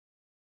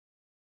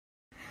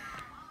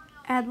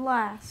At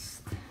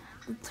last,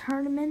 the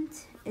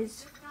tournament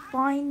is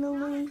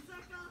finally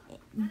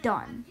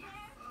done.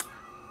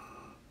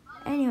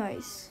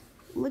 Anyways,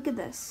 look at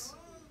this.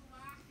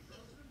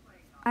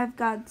 I've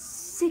got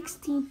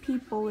 16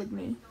 people with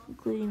me,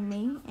 including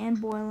me, and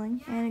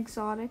Boiling, and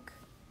Exotic.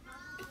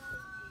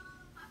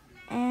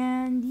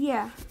 And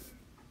yeah,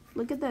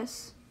 look at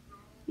this.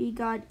 We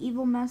got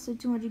Evil Master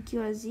 200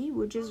 QSZ,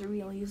 which is a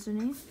real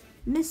username.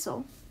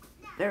 Missile,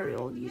 very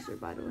old user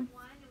by the way.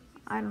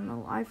 I don't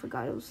know, I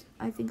forgot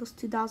I think it was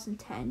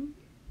 2010.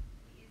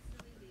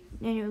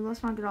 Anyway,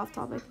 let's not get off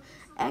topic.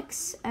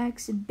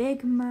 XX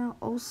Big Mel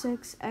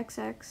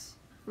 06XX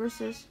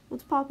versus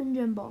What's Poppin'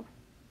 Jimbo.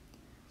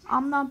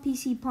 I'm Not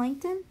PC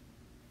Plankton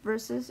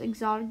versus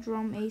Exotic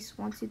Jerome Ace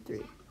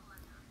 123.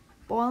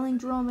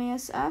 BoilingJerome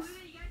ASF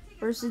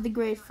versus the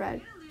Great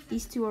Fred.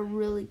 These two are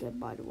really good,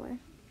 by the way.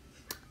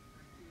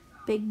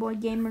 Big Boy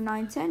Gamer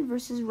 910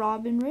 versus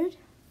Robin Rid.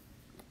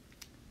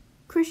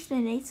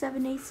 Christian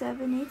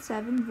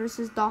 878787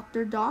 versus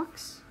Dr.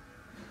 Docs.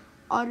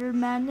 Utter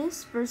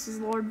Madness versus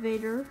Lord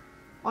Vader.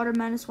 Utter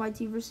Madness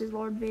YT versus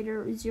Lord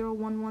Vader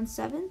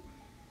 0117.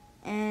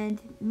 And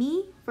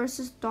me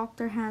versus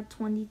Dr. Hat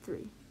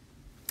 23.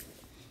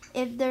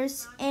 If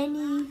there's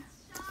any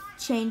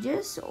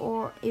changes,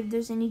 or if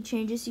there's any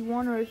changes you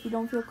want, or if you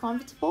don't feel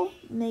comfortable,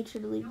 make sure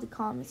to leave the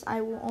comments.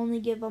 I will only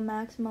give a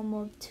maximum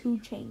of 2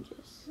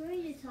 changes. Who are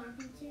you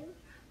talking to?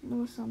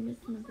 Melissa, I'm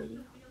making a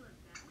video.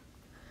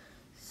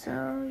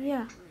 So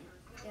yeah,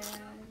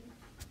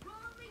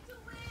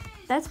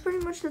 that's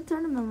pretty much the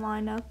tournament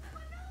lineup.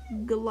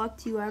 Good luck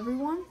to you,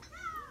 everyone.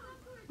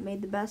 May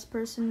the best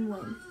person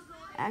win.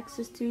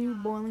 Access to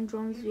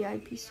BoilingJerome's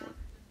VIP server.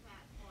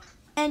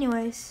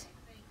 Anyways,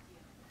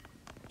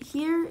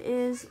 here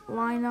is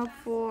lineup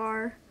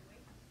for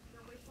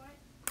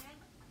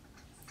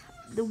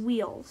the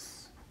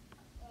wheels.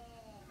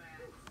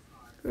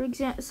 For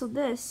example, so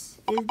this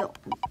is the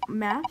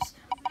maps.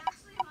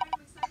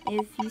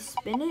 If you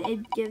spin it,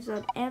 it gives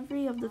up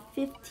every of the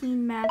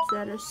 15 maps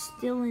that are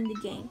still in the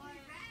game.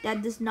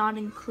 That does not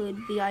include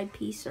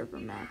VIP server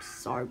maps.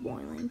 Sorry,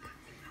 Boiling.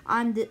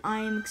 I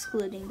am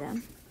excluding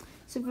them.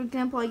 So for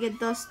example, I get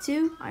Dust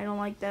 2. I don't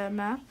like that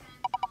map.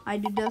 I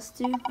do Dust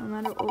 2, no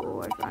matter.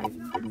 Oh, I did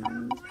not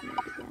use it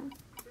again.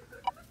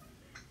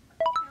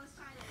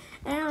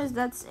 Anyways,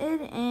 that's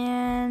it,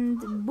 and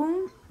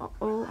boom.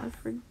 Uh-oh, I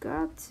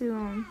forgot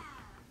to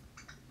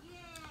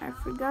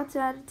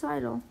add a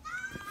title.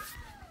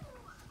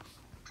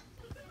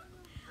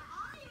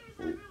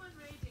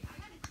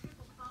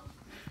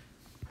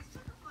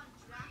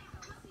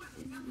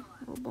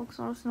 Roblox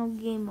Arsenal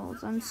game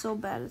modes. I'm so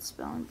bad at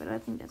spelling, but I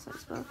think that's how I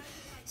spell it.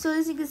 So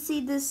as you can see,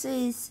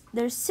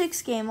 there's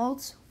 6 game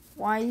modes.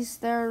 Why is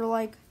there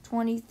like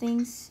 20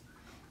 things?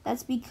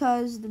 That's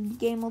because the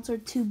game modes are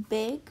too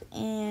big,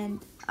 and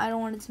I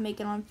don't want it to make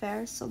it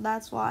unfair. So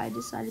that's why I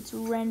decided to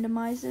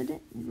randomizing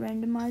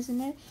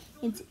it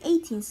into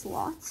 18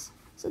 slots.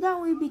 So that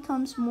way it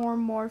becomes more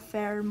and more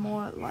fair,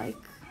 more like,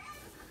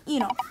 you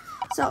know.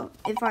 So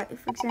for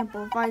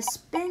example, if I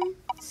spin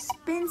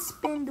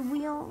the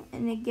wheel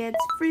and it gets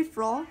free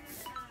for all,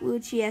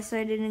 which yes,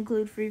 I did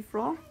include free for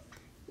all.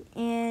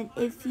 And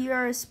if you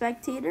are a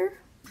spectator,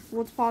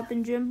 What's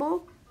Poppin'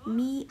 Jimbo,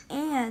 me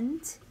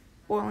and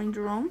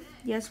BoilingJerome,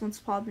 yes, What's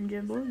Poppin'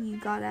 Jimbo, you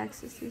got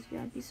access to this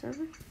VIP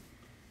server.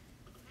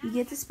 You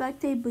get to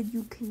spectate, but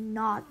you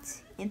cannot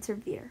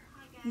interfere.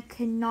 You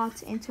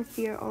cannot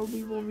interfere, or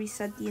we will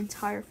reset the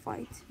entire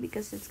fight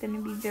because it's going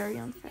to be very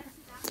unfair.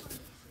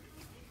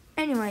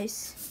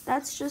 Anyways,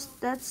 that's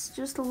just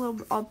a little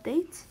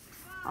update.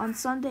 On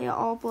Sunday,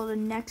 I'll upload a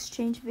next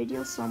change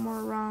video somewhere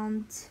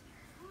around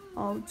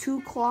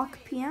 2:00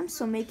 p.m.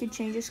 So make your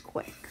changes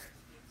quick.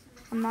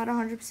 I'm not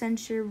 100%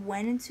 sure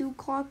when in 2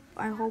 o'clock.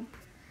 I hope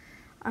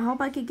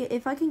I could get,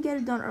 if I can get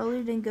it done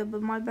earlier then good,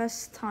 but my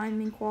best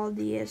timing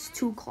quality is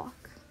 2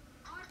 o'clock.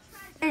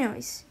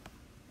 Anyways,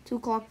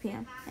 2:00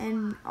 p.m.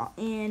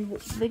 and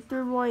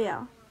Victor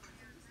Royale.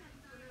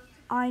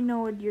 I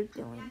know what you're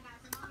doing.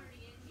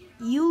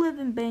 You live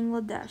in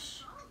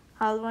Bangladesh.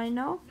 How do I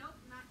know?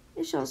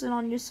 It shows it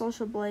on your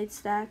social blade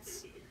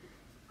stats.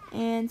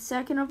 And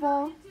second of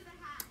all,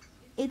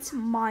 it's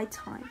my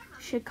time,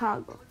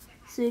 Chicago.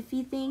 So if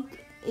you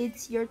think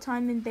it's your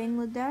time in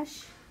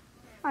Bangladesh,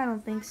 I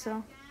don't think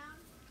so.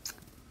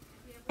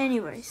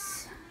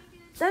 Anyways,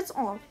 that's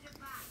all.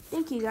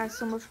 Thank you guys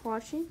so much for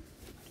watching,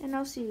 and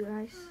I'll see you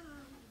guys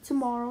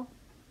tomorrow.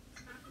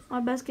 My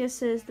best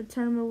guess is the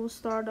tournament will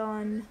start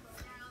on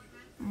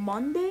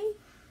Monday,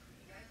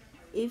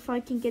 if I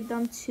can get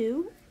done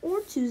 2,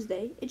 or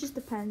Tuesday. It just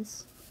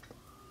depends.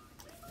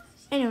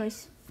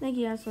 Anyways, thank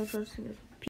you guys so much for watching.